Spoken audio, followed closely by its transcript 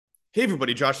Hey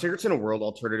everybody, Josh Sigurdson of World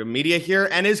Alternative Media here.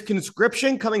 And is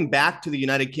conscription coming back to the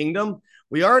United Kingdom?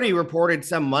 We already reported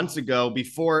some months ago,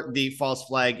 before the false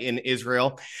flag in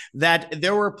Israel, that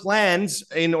there were plans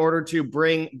in order to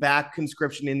bring back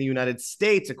conscription in the United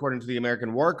States, according to the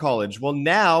American War College. Well,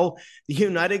 now the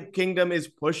United Kingdom is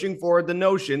pushing forward the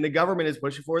notion, the government is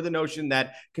pushing forward the notion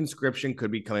that conscription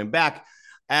could be coming back.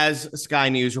 As Sky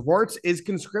News reports, is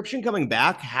conscription coming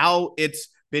back? How it's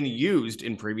been used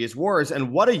in previous wars, and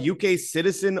what a UK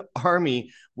citizen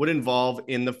army would involve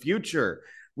in the future.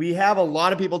 We have a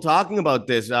lot of people talking about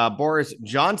this. Boris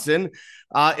Johnson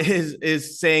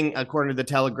is saying, according to the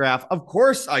Telegraph, "Of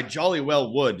course, I jolly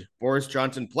well would." Boris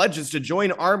Johnson pledges to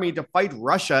join army to fight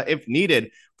Russia if needed.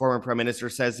 Former Prime Minister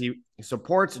says he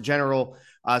supports General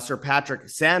Sir Patrick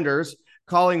Sanders,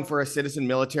 calling for a citizen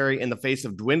military in the face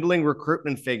of dwindling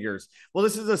recruitment figures. Well,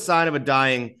 this is a sign of a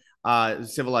dying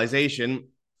civilization.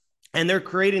 And they're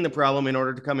creating the problem in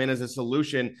order to come in as a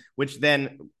solution, which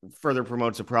then further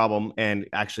promotes a problem and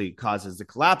actually causes the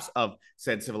collapse of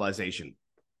said civilization.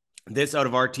 This out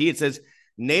of RT, it says,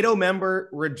 NATO member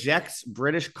rejects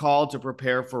British call to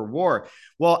prepare for war.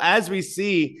 Well, as we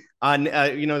see, the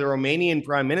Romanian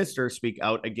prime minister speak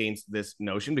out against this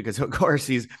notion because, of course,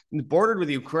 he's bordered with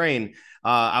Ukraine.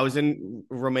 I was in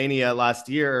Romania last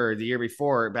year or the year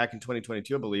before, back in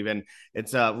 2022, I believe, and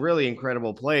it's a really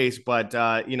incredible place. But,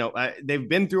 they've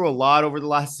been through a lot over the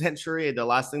last century. The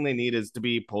last thing they need is to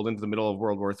be pulled into the middle of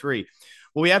World War III.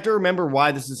 Well, we have to remember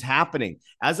why this is happening.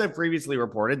 As I previously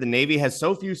reported, the Navy has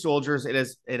so few soldiers,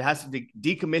 it has to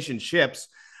decommission ships.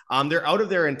 They're out of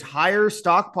their entire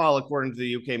stockpile, according to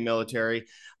the UK military,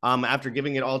 after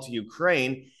giving it all to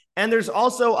Ukraine. And there's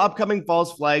also upcoming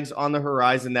false flags on the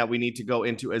horizon that we need to go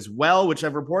into as well, which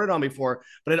I've reported on before.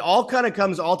 But it all kind of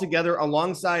comes all together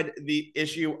alongside the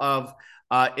issue of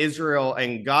Israel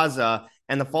and Gaza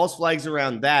and the false flags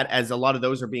around that, as a lot of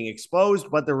those are being exposed,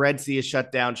 but the Red Sea is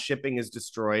shut down, shipping is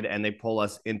destroyed, and they pull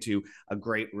us into a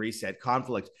great reset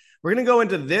conflict. We're going to go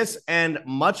into this and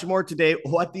much more today,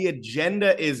 what the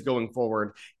agenda is going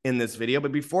forward in this video.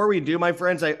 But before we do, my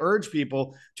friends, I urge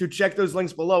people to check those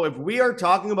links below. If we are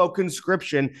talking about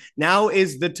conscription, now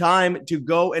is the time to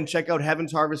go and check out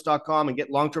heavensharvest.com and get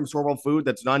long-term storable food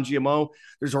that's non-GMO.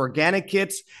 There's organic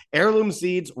kits, heirloom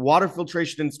seeds, water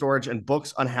filtration and storage, and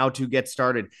books on how to get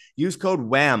started. Use code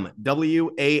WAM,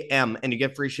 W-A-M, and you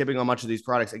get free shipping on much of these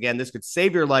products. Again, this could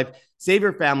save your life, save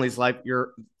your family's life.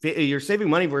 You're saving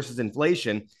money versus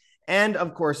inflation. And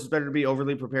of course, it's better to be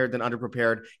overly prepared than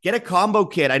underprepared. Get a combo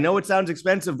kit. I know it sounds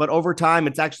expensive, but over time,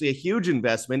 it's actually a huge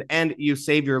investment, and you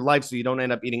save your life so you don't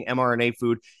end up eating mRNA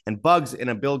food and bugs in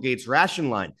a Bill Gates ration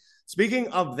line. Speaking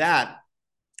of that,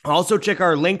 also check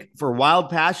our link for Wild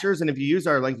Pastures. And if you use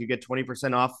our link, you get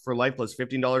 20% off for life plus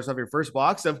 $15 off your first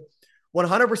box of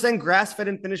 100% grass-fed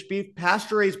and finished beef,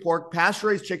 pasture-raised pork,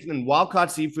 pasture-raised chicken, and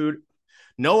wild-caught seafood.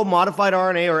 No modified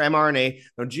RNA or mRNA,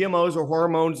 no GMOs or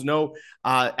hormones, no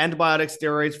antibiotics,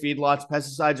 steroids, feedlots,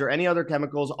 pesticides, or any other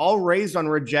chemicals, all raised on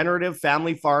regenerative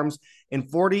family farms in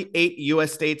 48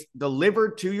 US states,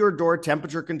 delivered to your door,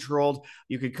 temperature controlled.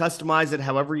 You can customize it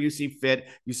however you see fit.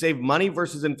 You save money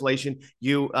versus inflation.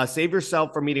 You save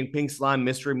yourself from eating pink slime,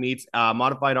 mystery meats,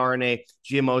 modified RNA,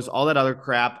 GMOs, all that other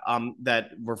crap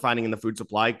that we're finding in the food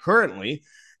supply currently.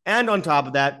 And on top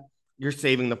of that, you're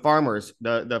saving the farmers,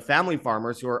 the family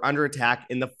farmers who are under attack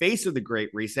in the face of the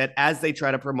Great Reset as they try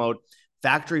to promote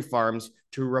factory farms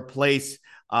to replace,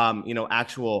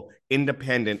 actual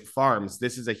independent farms.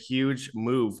 This is a huge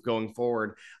move going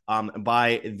forward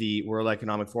by the World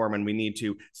Economic Forum, and we need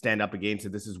to stand up against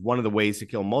it. This is one of the ways to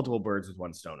kill multiple birds with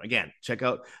one stone. Again, check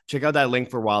out that link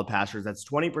for Wild Pastures. That's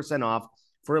 20% off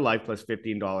for life plus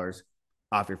 $15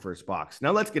 off your first box.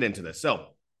 Now let's get into this. So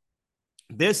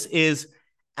this is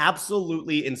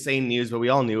absolutely insane news, but we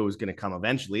all knew it was going to come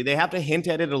eventually. They have to hint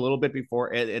at it a little bit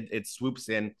before it swoops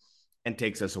in and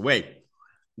takes us away.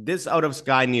 This out of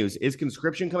Sky News. Is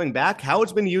conscription coming back? How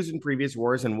it's been used in previous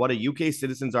wars, and what a UK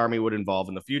citizens army would involve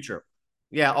in the future.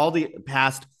 Yeah, all the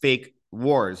past fake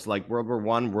wars like World War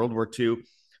I, World War II,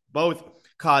 both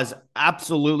cause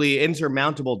absolutely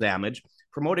insurmountable damage,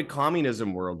 promoted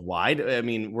communism worldwide. I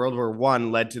mean, World War I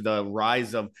led to the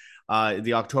rise of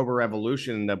the October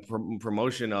Revolution, the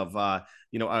promotion of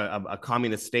a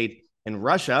communist state in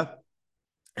Russia.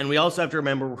 And we also have to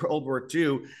remember World War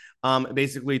II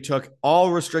basically took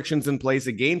all restrictions in place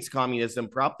against communism,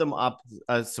 propped them up,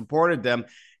 supported them,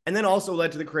 and then also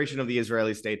led to the creation of the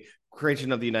Israeli state,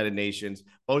 creation of the United Nations.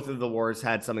 Both of the wars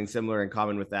had something similar in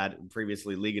common with that,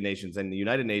 previously League of Nations and the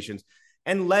United Nations,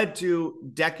 and led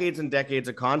to decades and decades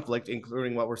of conflict,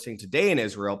 including what we're seeing today in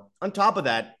Israel. On top of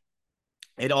that,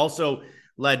 it also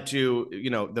led to,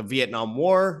 the Vietnam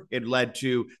War. It led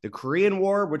to the Korean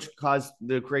War, which caused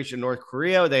the creation of North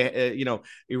Korea.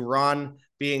 Iran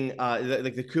being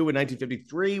like the coup in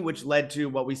 1953, which led to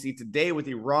what we see today with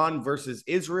Iran versus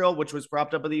Israel, which was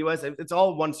propped up by the U.S. It's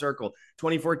all one circle.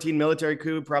 2014 military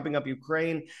coup propping up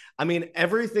Ukraine. I mean,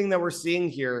 everything that we're seeing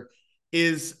here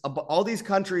is all these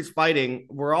countries fighting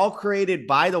were all created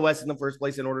by the West in the first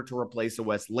place in order to replace the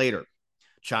West later,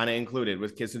 China included,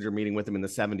 with Kissinger meeting with him in the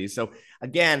 70s. So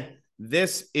again,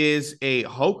 this is a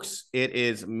hoax. It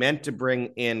is meant to bring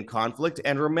in conflict.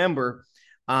 And remember,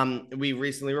 we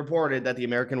recently reported that the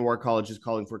American War College is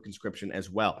calling for conscription as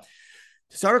well.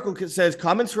 This article says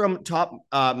comments from top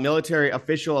military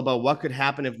official about what could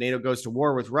happen if NATO goes to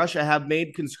war with Russia have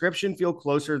made conscription feel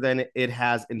closer than it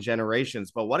has in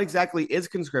generations. But what exactly is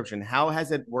conscription? How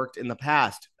has it worked in the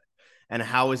past? And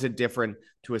how is it different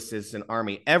to a citizen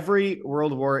army? Every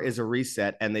world war is a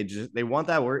reset, and they want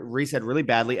that reset really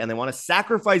badly, and they want to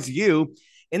sacrifice you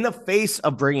in the face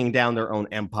of bringing down their own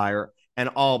empire, and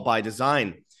all by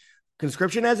design.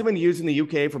 Conscription hasn't been used in the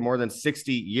UK for more than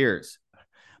 60 years.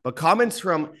 But comments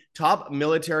from top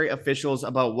military officials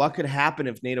about what could happen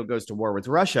if NATO goes to war with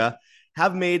Russia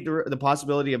have made the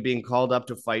possibility of being called up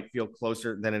to fight feel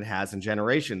closer than it has in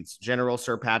generations. General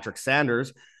Sir Patrick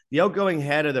Sanders, the outgoing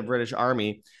head of the British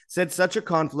Army, said such a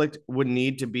conflict would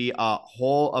need to be a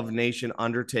whole of nation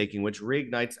undertaking, which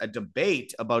reignites a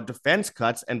debate about defense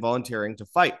cuts and volunteering to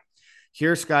fight.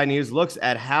 Here, Sky News looks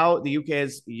at how the UK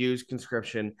has used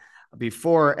conscription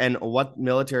before and what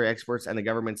military experts and the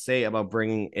government say about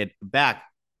bringing it back.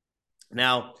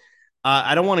 Now,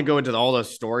 I don't want to go into all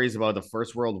those stories about the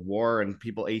First World War and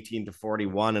people 18 to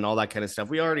 41 and all that kind of stuff.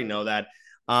 We already know that.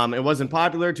 It wasn't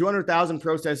popular. 200,000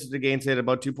 protested against it.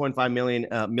 About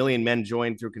 2.5 million men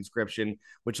joined through conscription,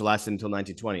 which lasted until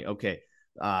 1920. Okay.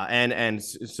 And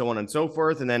so on and so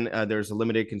forth. And then there's a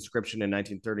limited conscription in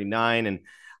 1939 and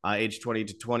age 20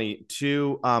 to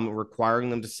 22,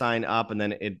 requiring them to sign up. And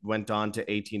then it went on to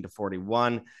 18 to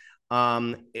 41.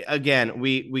 Again,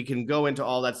 we can go into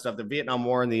all that stuff, the Vietnam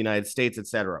War in the United States,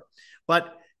 etc.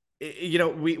 But,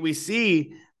 we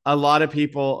see a lot of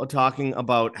people talking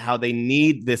about how they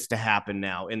need this to happen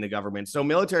now in the government. So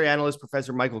military analyst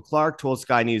Professor Michael Clark told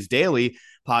Sky News Daily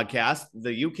podcast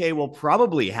the UK will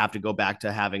probably have to go back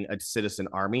to having a citizen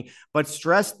army, but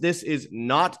stressed this is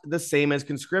not the same as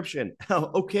conscription.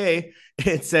 Okay,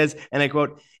 it says, and I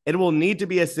quote, "It will need to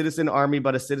be a citizen army,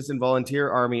 but a citizen volunteer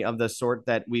army of the sort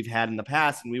that we've had in the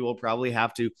past, and we will probably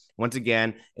have to once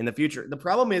again in the future." The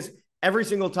problem is every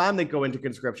single time they go into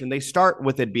conscription, they start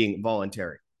with it being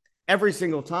voluntary. Every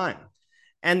single time.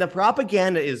 And the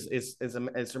propaganda is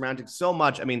surmounting so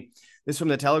much. I mean, this from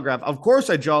the Telegraph. Of course,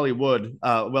 I jolly would.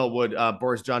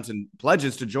 Boris Johnson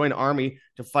pledges to join army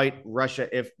to fight Russia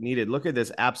if needed. Look at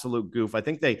this absolute goof. I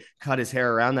think they cut his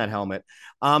hair around that helmet.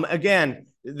 Again,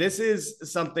 this is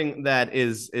something that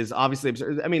is obviously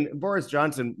absurd. I mean, Boris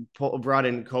Johnson brought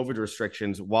in COVID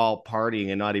restrictions while partying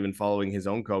and not even following his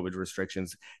own COVID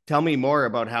restrictions. Tell me more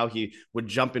about how he would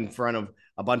jump in front of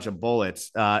a bunch of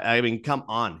bullets. I mean, come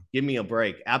on, give me a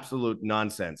break. Absolute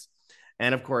nonsense.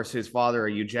 And of course, his father,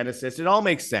 a eugenicist. It all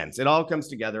makes sense. It all comes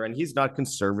together. And he's not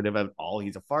conservative at all.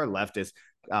 He's a far leftist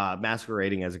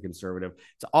masquerading as a conservative.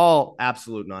 It's all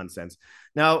absolute nonsense.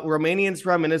 Now, Romanian's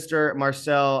Prime Minister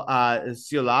Marcel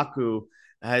Ciolacu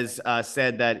has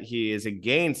said that he is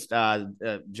against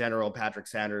General Patrick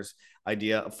Sanders'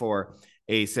 idea for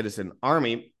a citizen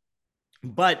army.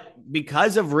 But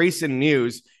because of recent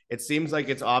news, it seems like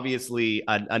it's obviously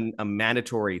a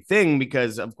mandatory thing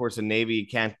because, of course, the Navy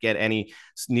can't get any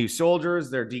new soldiers.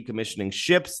 They're decommissioning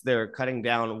ships. They're cutting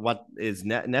down what is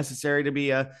necessary to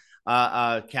be a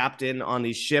captain on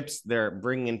these ships. They're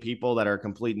bringing in people that are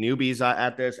complete newbies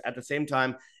at this at the same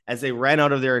time as they ran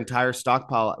out of their entire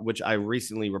stockpile, which I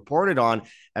recently reported on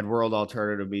at World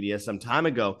Alternative Media some time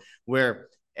ago, where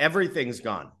everything's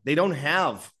gone. They don't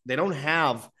have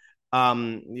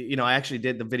I actually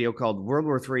did the video called World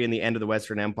War III and the End of the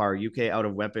Western Empire, UK out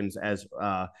of weapons as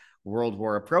World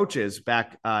War approaches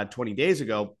back 20 days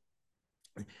ago.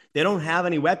 They don't have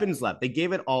any weapons left. They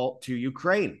gave it all to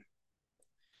Ukraine.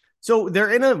 So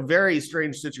they're in a very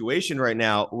strange situation right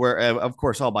now where, of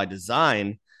course, all by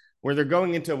design, where they're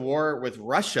going into war with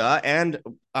Russia and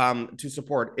to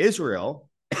support Israel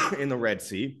in the Red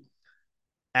Sea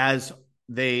as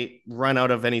they run out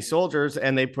of any soldiers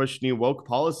and they push new woke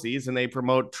policies and they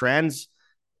promote trans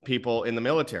people in the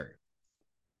military.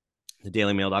 The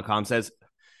dailymail.com says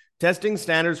testing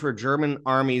standards for German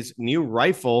army's new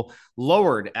rifle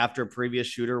lowered after a previous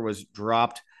shooter was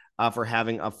dropped for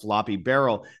having a floppy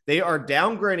barrel. They are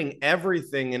downgrading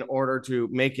everything in order to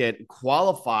make it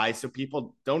qualify so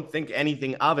people don't think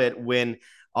anything of it when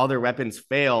all their weapons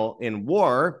fail in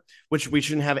war, which we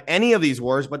shouldn't have any of these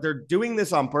wars, but they're doing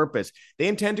this on purpose. They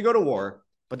intend to go to war,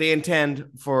 but they intend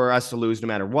for us to lose no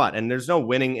matter what. And there's no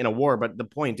winning in a war, but the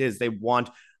point is they want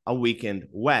a weakened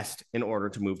West in order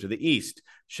to move to the East.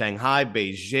 Shanghai,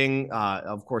 Beijing,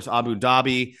 of course, Abu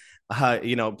Dhabi,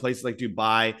 places like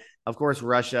Dubai, of course,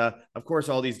 Russia, of course,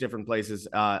 all these different places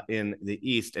in the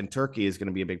East, and Turkey is going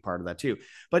to be a big part of that too.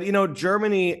 But,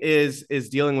 Germany is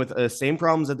dealing with the same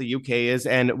problems that the UK is.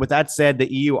 And with that said,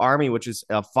 the EU army, which is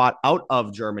fought out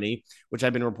of Germany, which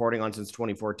I've been reporting on since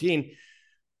 2014,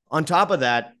 on top of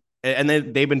that, and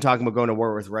they've been talking about going to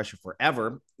war with Russia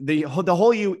forever. The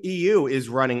whole EU is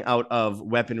running out of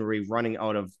weaponry, running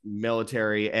out of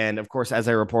military. And of course, as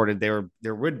I reported,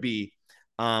 there would be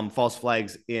false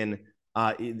flags in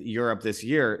Europe this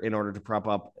year in order to prop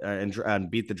up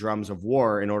and beat the drums of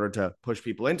war in order to push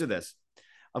people into this.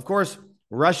 Of course,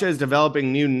 Russia is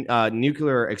developing new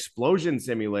nuclear explosion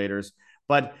simulators,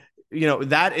 but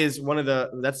that is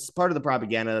that's part of the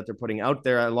propaganda that they're putting out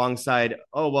there alongside,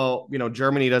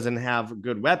 Germany doesn't have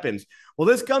good weapons. Well,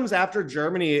 this comes after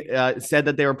Germany said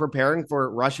that they were preparing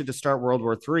for Russia to start World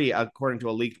War III, according to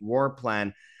a leaked war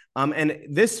plan. And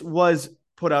this was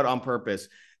put out on purpose.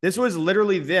 This was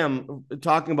literally them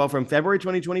talking about from February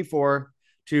 2024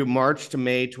 to March to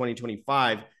May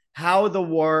 2025, how the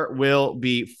war will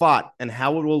be fought and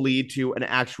how it will lead to an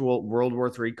actual World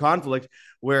War III conflict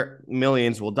where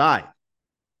millions will die.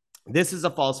 This is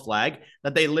a false flag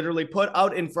that they literally put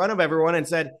out in front of everyone and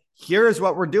said, here is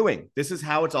what we're doing. This is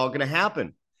how it's all going to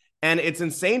happen. And it's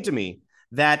insane to me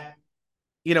that,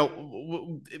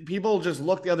 people just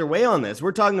look the other way on this.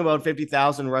 We're talking about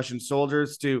 50,000 Russian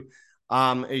soldiers to,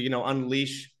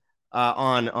 unleash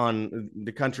on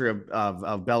the country of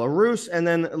Belarus, and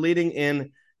then leading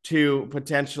in to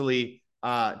potentially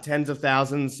tens of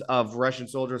thousands of Russian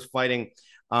soldiers fighting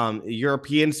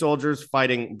European soldiers,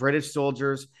 fighting British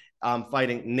soldiers,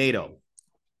 fighting NATO.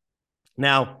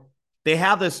 Now, they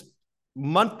have this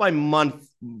month by month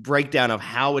breakdown of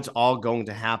how it's all going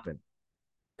to happen.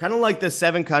 Kind of like the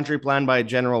 7-country plan by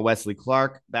General Wesley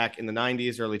Clark back in the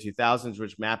 90s, early 2000s,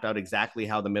 which mapped out exactly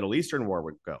how the Middle Eastern war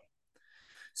would go.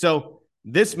 So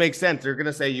this makes sense. They're going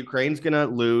to say Ukraine's going to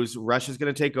lose, Russia's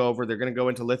going to take over. They're going to go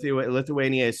into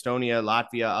Lithuania, Estonia,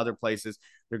 Latvia, other places.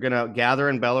 They're going to gather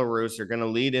in Belarus. They're going to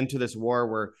lead into this war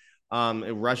where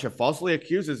Russia falsely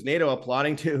accuses NATO of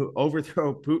plotting to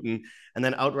overthrow Putin, and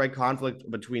then outright conflict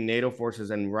between NATO forces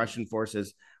and Russian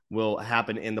forces will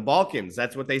happen in the Balkans.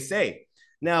 That's what they say.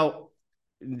 Now,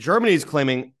 Germany's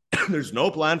claiming there's no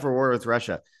plan for war with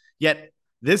Russia, yet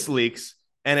this leaks,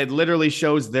 and it literally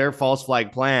shows their false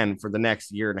flag plan for the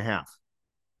next year and a half.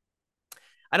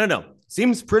 I don't know.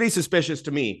 Seems pretty suspicious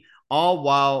to me, all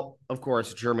while, of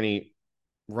course, Germany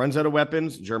runs out of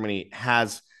weapons. Germany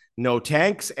has no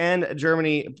tanks, and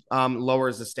Germany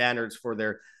lowers the standards for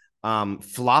their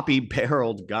floppy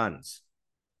barreled guns.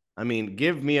 I mean,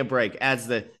 give me a break. As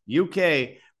the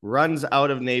UK runs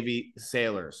out of Navy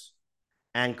sailors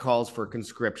and calls for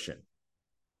conscription.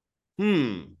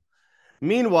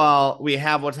 Meanwhile, we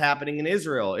have what's happening in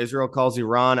Israel. Israel calls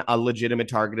Iran a legitimate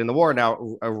target in the war.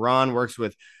 Now, Iran works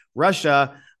with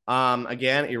Russia.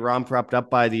 Again, Iran propped up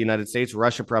by the United States.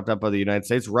 Russia propped up by the United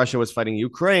States. Russia was fighting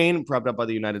Ukraine, propped up by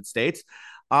the United States.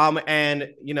 And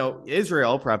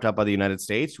Israel propped up by the United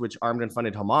States, which armed and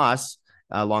funded Hamas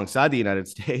alongside the United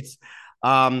States.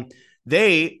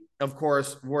 They, of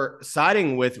course, were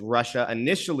siding with Russia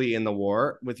initially in the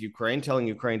war with Ukraine, telling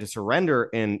Ukraine to surrender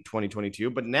in 2022.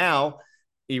 But now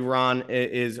Iran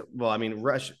is,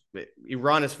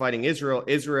 Iran is fighting Israel.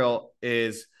 Israel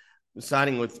is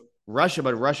siding with Russia,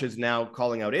 but Russia is now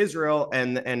calling out Israel.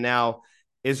 And now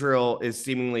Israel is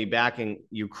seemingly backing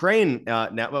Ukraine. Now,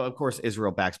 well, of course,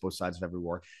 Israel backs both sides of every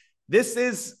war. This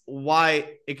is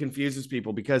why it confuses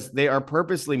people, because they are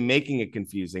purposely making it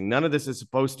confusing. None of this is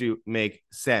supposed to make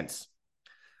sense.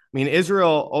 I mean,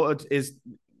 Israel is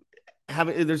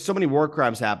having, there's so many war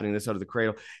crimes happening this out of the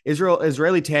cradle.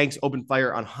 Israeli tanks open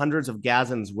fire on hundreds of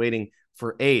Gazans waiting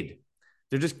for aid.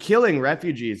 They're just killing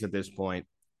refugees at this point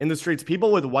in the streets,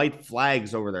 people with white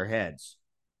flags over their heads.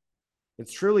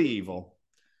 It's truly evil.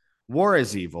 War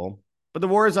is evil, but the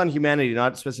war is on humanity,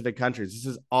 not specific countries. This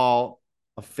is all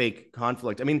a fake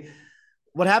conflict. I mean,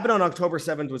 what happened on October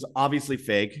 7th was obviously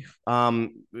fake.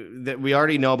 That we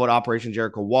already know about Operation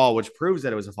Jericho Wall, which proves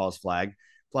that it was a false flag.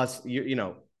 Plus,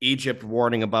 Egypt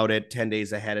warning about it 10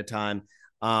 days ahead of time.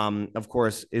 Of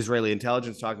course, Israeli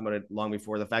intelligence talking about it long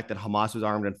before. The fact that Hamas was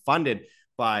armed and funded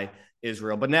by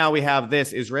Israel. But now we have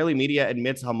this. Israeli media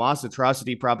admits Hamas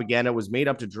atrocity propaganda was made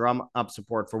up to drum up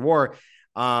support for war.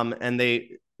 And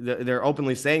they're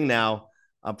openly saying now,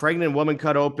 a pregnant woman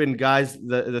cut open, guys,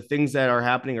 the things that are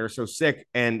happening are so sick.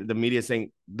 And the media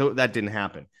saying that didn't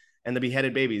happen. And the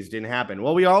beheaded babies didn't happen.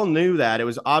 Well, we all knew that. It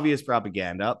was obvious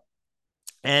propaganda.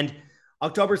 And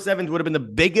October 7th would have been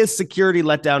the biggest security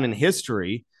letdown in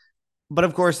history. But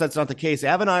of course, that's not the case. They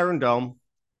have an Iron Dome,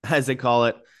 as they call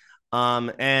it.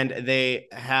 And they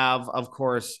have, of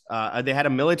course, they had a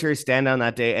military stand down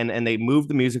that day, and they moved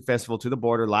the music festival to the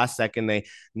border last second. They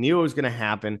knew it was going to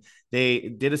happen. They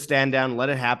did a stand down, let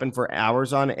it happen for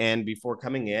hours on end before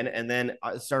coming in, and then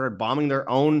started bombing their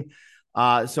own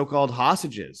so-called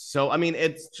hostages. So, I mean,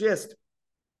 it's just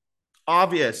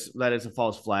obvious that it's a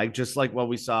false flag, just like what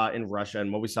we saw in Russia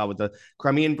and what we saw with the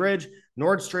Crimean Bridge,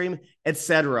 Nord Stream,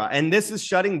 etc. And this is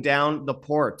shutting down the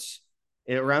ports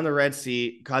around the Red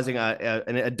Sea, causing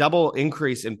a double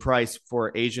increase in price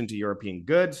for Asian to European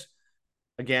goods.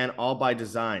 Again, all by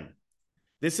design.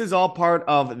 This is all part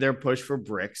of their push for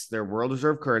BRICS, their world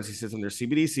reserve currency system, their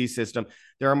CBDC system,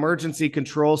 their emergency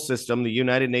control system. The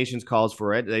United Nations calls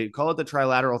for it. They call it the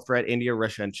trilateral threat, India,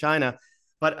 Russia, and China.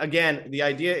 But again, the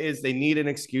idea is they need an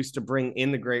excuse to bring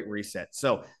in the Great Reset.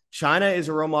 So China is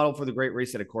a role model for the Great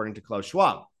Reset, according to Klaus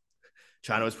Schwab.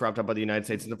 China was propped up by the United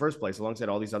States in the first place, alongside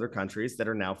all these other countries that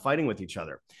are now fighting with each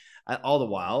other. All the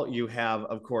while, you have,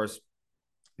 of course,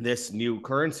 this new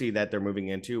currency that they're moving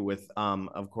into with,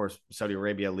 of course, Saudi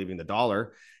Arabia leaving the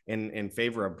dollar in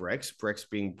favor of BRICS, BRICS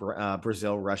being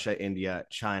Brazil, Russia, India,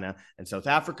 China, and South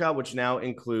Africa, which now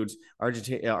includes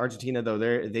Argentina, though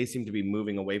they seem to be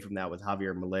moving away from that with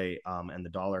Javier Milei and the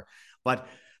dollar. But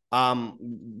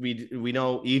we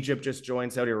know Egypt just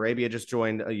joined, Saudi Arabia just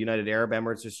joined, United Arab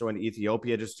Emirates just joined,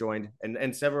 Ethiopia just joined,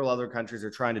 and several other countries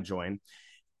are trying to join.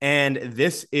 And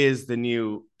this is the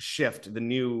new shift, the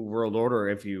new world order,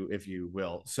 if you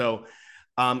will. So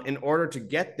in order to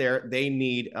get there, they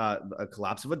need a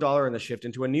collapse of a dollar and the shift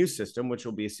into a new system, which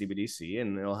will be a CBDC,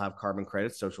 and it'll have carbon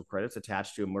credits, social credits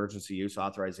attached to emergency use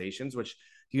authorizations, which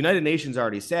the United Nations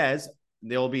already says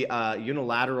there will be a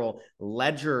unilateral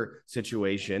ledger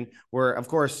situation where, of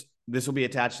course, this will be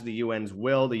attached to the UN's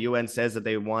will. The UN says that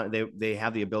they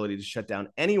have the ability to shut down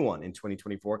anyone in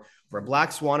 2024 for a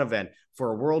black swan event,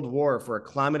 for a world war, for a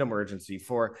climate emergency,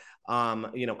 for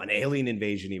an alien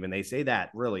invasion. Even they say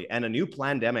that, really, and a new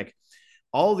pandemic.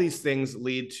 All these things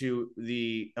lead to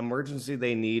the emergency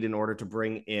they need in order to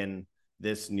bring in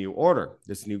this new order,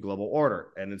 this new global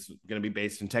order, and it's going to be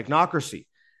based in technocracy.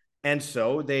 And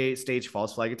so they stage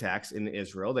false flag attacks in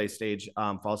Israel. They stage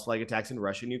false flag attacks in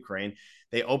Russia and Ukraine.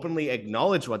 They openly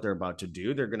acknowledge what they're about to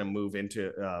do. They're going to move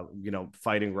into,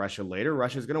 fighting Russia later.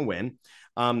 Russia's going to win.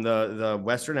 The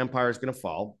Western Empire is going to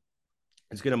fall.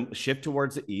 It's going to shift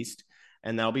towards the east,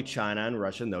 and that'll be China and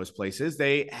Russia and those places.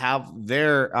 They have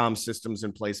their systems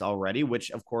in place already,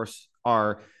 which, of course,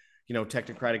 are,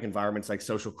 technocratic environments like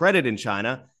social credit in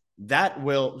China. That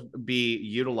will be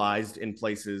utilized in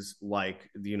places like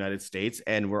the United States,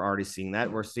 and we're already seeing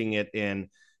that. We're seeing it in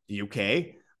the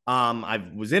UK. I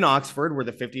was in Oxford, where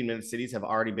the 15-minute cities have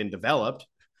already been developed.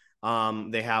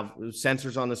 They have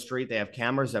sensors on the street. They have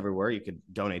cameras everywhere. You could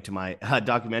donate to my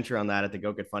documentary on that at the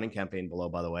Go Get Funding campaign below,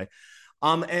 by the way.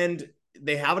 And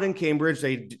they have it in Cambridge.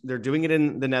 They're doing it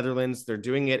in the Netherlands. They're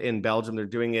doing it in Belgium. They're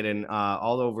doing it in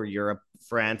all over Europe,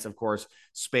 France, of course,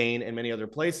 Spain, and many other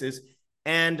places.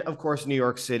 And of course, New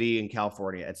York City and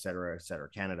California, et cetera,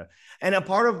 Canada. And a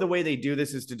part of the way they do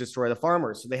this is to destroy the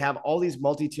farmers. So they have all these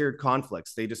multi-tiered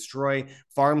conflicts. They destroy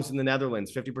farms in the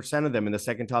Netherlands, 50% of them in the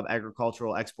second top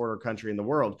agricultural exporter country in the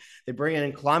world. They bring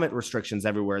in climate restrictions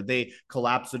everywhere. They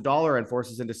collapse the dollar and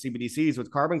force us into CBDCs with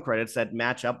carbon credits that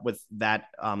match up with that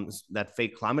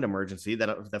fake climate emergency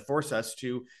that force us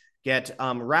to get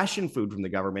ration food from the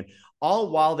government, all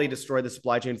while they destroy the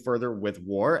supply chain further with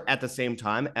war at the same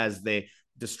time as they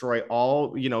destroy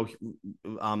all,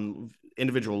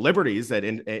 individual liberties that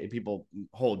people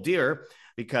hold dear,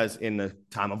 because in the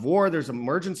time of war, there's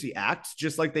emergency acts,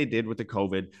 just like they did with the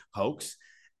COVID hoax.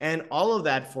 And all of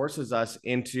that forces us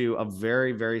into a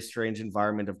very, very strange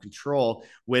environment of control,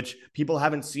 which people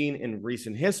haven't seen in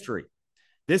recent history.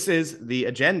 This is the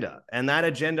agenda. And that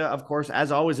agenda, of course,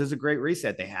 as always, is a great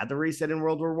reset. They had the reset in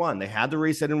World War I. They had the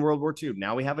reset in World War II.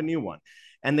 Now we have a new one.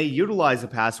 And they utilize the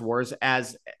past wars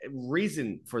as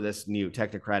reason for this new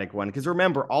technocratic one. Because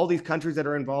remember, all these countries that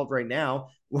are involved right now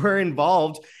were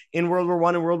involved in World War I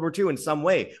and World War II in some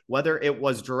way, whether it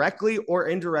was directly or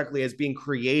indirectly as being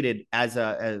created as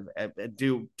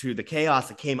due to the chaos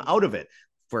that came out of it.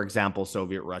 For example,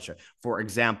 Soviet Russia. For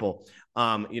example,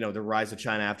 the rise of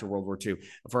China after World War II.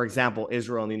 For example,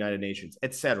 Israel and the United Nations,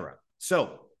 etc.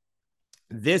 So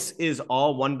this is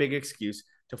all one big excuse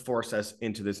to force us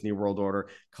into this new world order,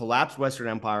 collapse Western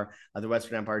Empire, the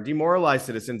Western Empire, demoralize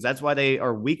citizens. That's why they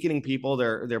are weakening people.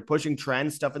 They're pushing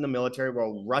trend stuff in the military,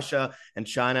 while Russia and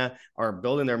China are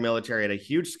building their military at a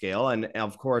huge scale. And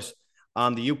of course,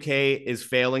 the UK is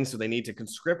failing, so they need to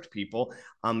conscript people.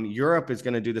 Europe is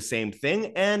going to do the same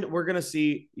thing, and we're going to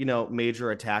see,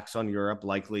 major attacks on Europe,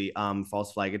 likely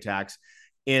false flag attacks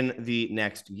in the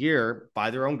next year by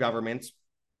their own governments,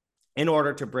 in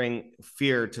order to bring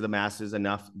fear to the masses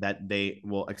enough that they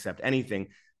will accept anything,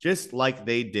 just like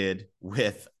they did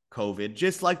with COVID,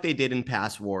 just like they did in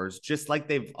past wars, just like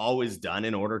they've always done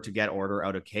in order to get order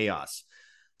out of chaos.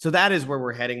 So that is where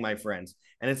we're heading, my friends.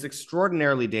 And it's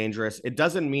extraordinarily dangerous. It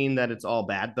doesn't mean that it's all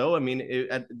bad, though. I mean,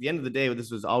 at the end of the day, this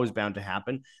was always bound to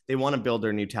happen. They want to build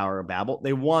their new Tower of Babel.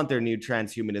 They want their new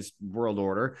transhumanist world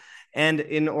order. And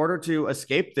in order to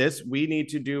escape this, we need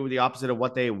to do the opposite of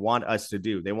what they want us to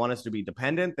do. They want us to be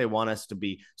dependent. They want us to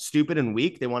be stupid and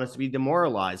weak. They want us to be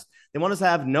demoralized. They want us to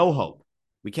have no hope.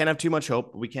 We can't have too much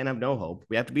hope. We can't have no hope.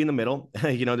 We have to be in the middle.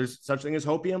 There's such thing as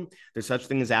hopium. There's such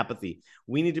thing as apathy.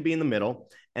 We need to be in the middle,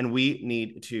 and we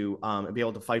need to be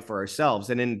able to fight for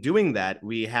ourselves. And in doing that,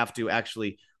 we have to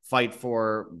actually fight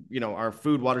for, our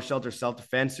food, water, shelter,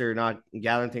 self-defense. Or not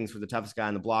gathering things for the toughest guy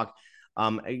on the block.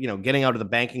 Getting out of the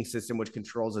banking system, which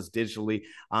controls us digitally,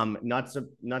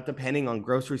 not depending on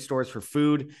grocery stores for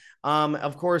food.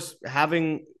 Of course,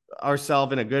 having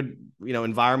ourselves in a good,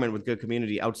 environment with good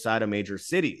community outside of major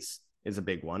cities is a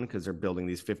big one, because they're building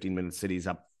these 15-minute cities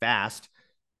up fast.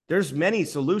 There's many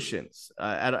solutions.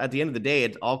 At the end of the day,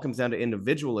 it all comes down to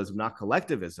individualism, not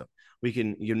collectivism. We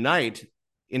can unite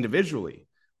individually,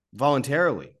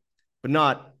 voluntarily, but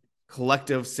not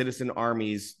collective citizen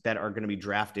armies that are going to be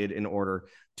drafted in order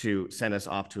to send us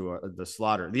off to the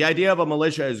slaughter. The idea of a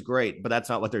militia is great, but that's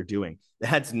not what they're doing.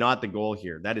 That's not the goal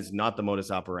here. That is not the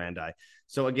modus operandi.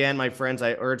 So again, my friends,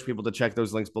 I urge people to check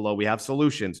those links below. We have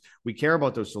solutions. We care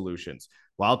about those solutions.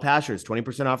 Wild Pastures,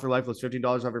 20% off your life, plus $50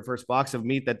 off your first box of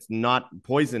meat that's not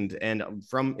poisoned, and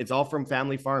it's all from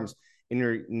family farms in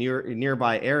your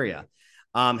nearby area.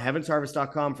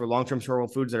 Heavensharvest.com for long-term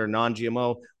storable foods that are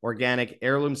non-GMO, organic,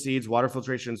 heirloom seeds, water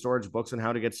filtration and storage, books on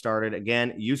how to get started.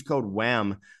 Again, use code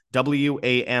WAM,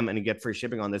 WAM, and you get free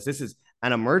shipping on this. This is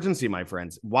an emergency, my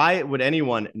friends. Why would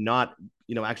anyone not,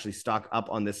 actually stock up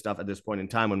on this stuff at this point in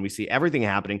time, when we see everything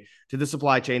happening to the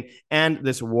supply chain and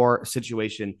this war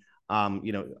situation,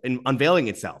 unveiling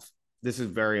itself? This is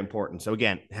very important. So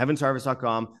again,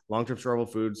 heavensharvest.com, long-term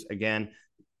storable foods. Again,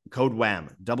 code WAM,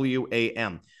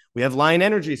 WAM. We have Lion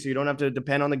Energy, so you don't have to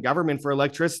depend on the government for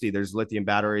electricity. There's lithium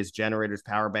batteries, generators,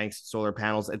 power banks, solar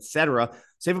panels, etc.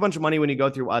 Save a bunch of money when you go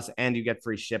through us, and you get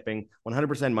free shipping,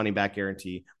 100% money back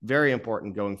guarantee. Very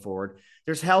important going forward.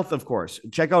 There's health, of course.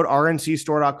 Check out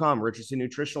rncstore.com, Richardson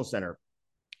Nutritional Center,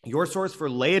 your source for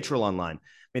Laetrile online.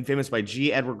 Made famous by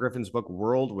G. Edward Griffin's book,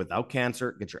 World Without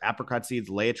Cancer. Get your apricot seeds,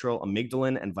 Laetrile,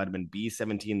 amygdalin, and vitamin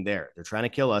B17 there. They're trying to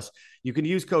kill us. You can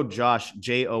use code JOSH,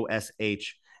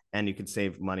 JOSH, and you can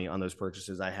save money on those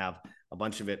purchases. I have a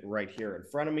bunch of it right here in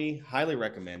front of me. Highly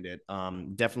recommend it.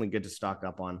 Definitely good to stock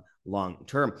up on long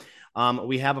term.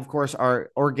 We have, of course,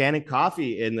 our organic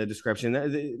coffee in the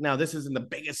description. Now, this isn't the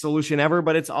biggest solution ever,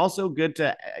 but it's also good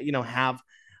to, have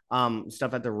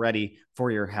stuff at the ready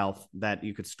for your health that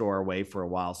you could store away for a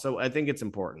while. So I think it's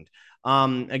important.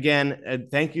 Again,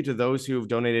 thank you to those who have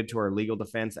donated to our legal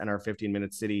defense and our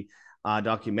 15-minute city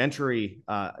documentary,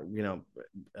 our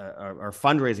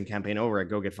fundraising campaign over at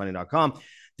gogetfunding.com.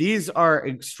 These are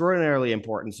extraordinarily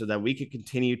important so that we can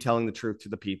continue telling the truth to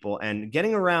the people and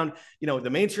getting around, the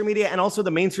mainstream media, and also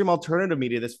the mainstream alternative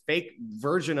media, this fake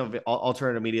version of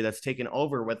alternative media that's taken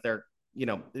over with their,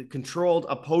 controlled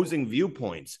opposing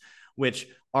viewpoints, which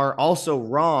are also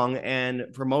wrong and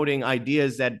promoting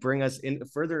ideas that bring us in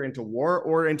further into war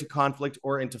or into conflict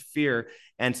or into fear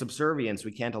and subservience.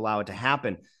 We can't allow it to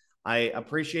happen. I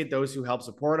appreciate those who help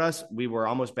support us. We were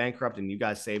almost bankrupt and you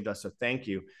guys saved us, so thank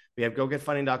you. We have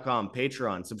gogetfunding.com,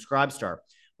 Patreon, Subscribestar.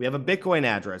 We have a Bitcoin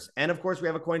address. And of course, we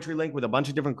have a Cointree link with a bunch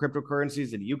of different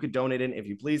cryptocurrencies that you could donate in if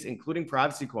you please, including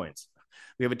privacy coins.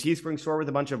 We have a Teespring store with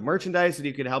a bunch of merchandise that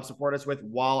you could help support us with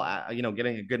while,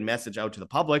 getting a good message out to the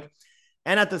public.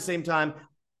 And at the same time,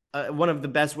 one of the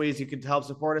best ways you could help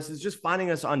support us is just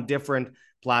finding us on different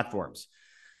platforms.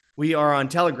 We are on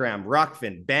Telegram,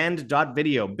 Rockfin,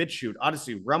 Band.video, BitChute,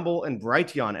 Odyssey, Rumble, and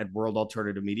Brighteon at World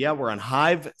Alternative Media. We're on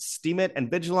Hive, Steemit,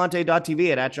 and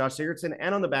Vigilante.tv at Josh Sigurdson,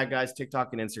 and on the Bad Guys,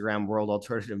 TikTok and Instagram, World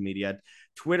Alternative Media,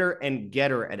 Twitter and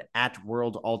Getter at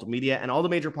World Alt Media, and all the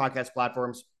major podcast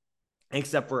platforms,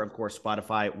 except for, of course,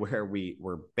 Spotify, where we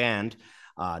were banned.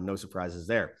 No surprises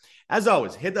there. As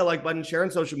always, hit that like button, share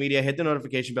on social media, hit the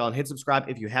notification bell, and hit subscribe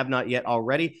if you have not yet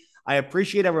already. I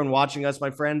appreciate everyone watching us,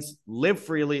 my friends. Live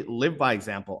freely, live by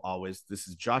example always. This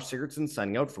is Josh Sigurdson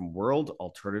signing out from World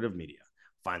Alternative Media.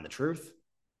 Find the truth,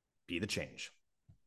 be the change.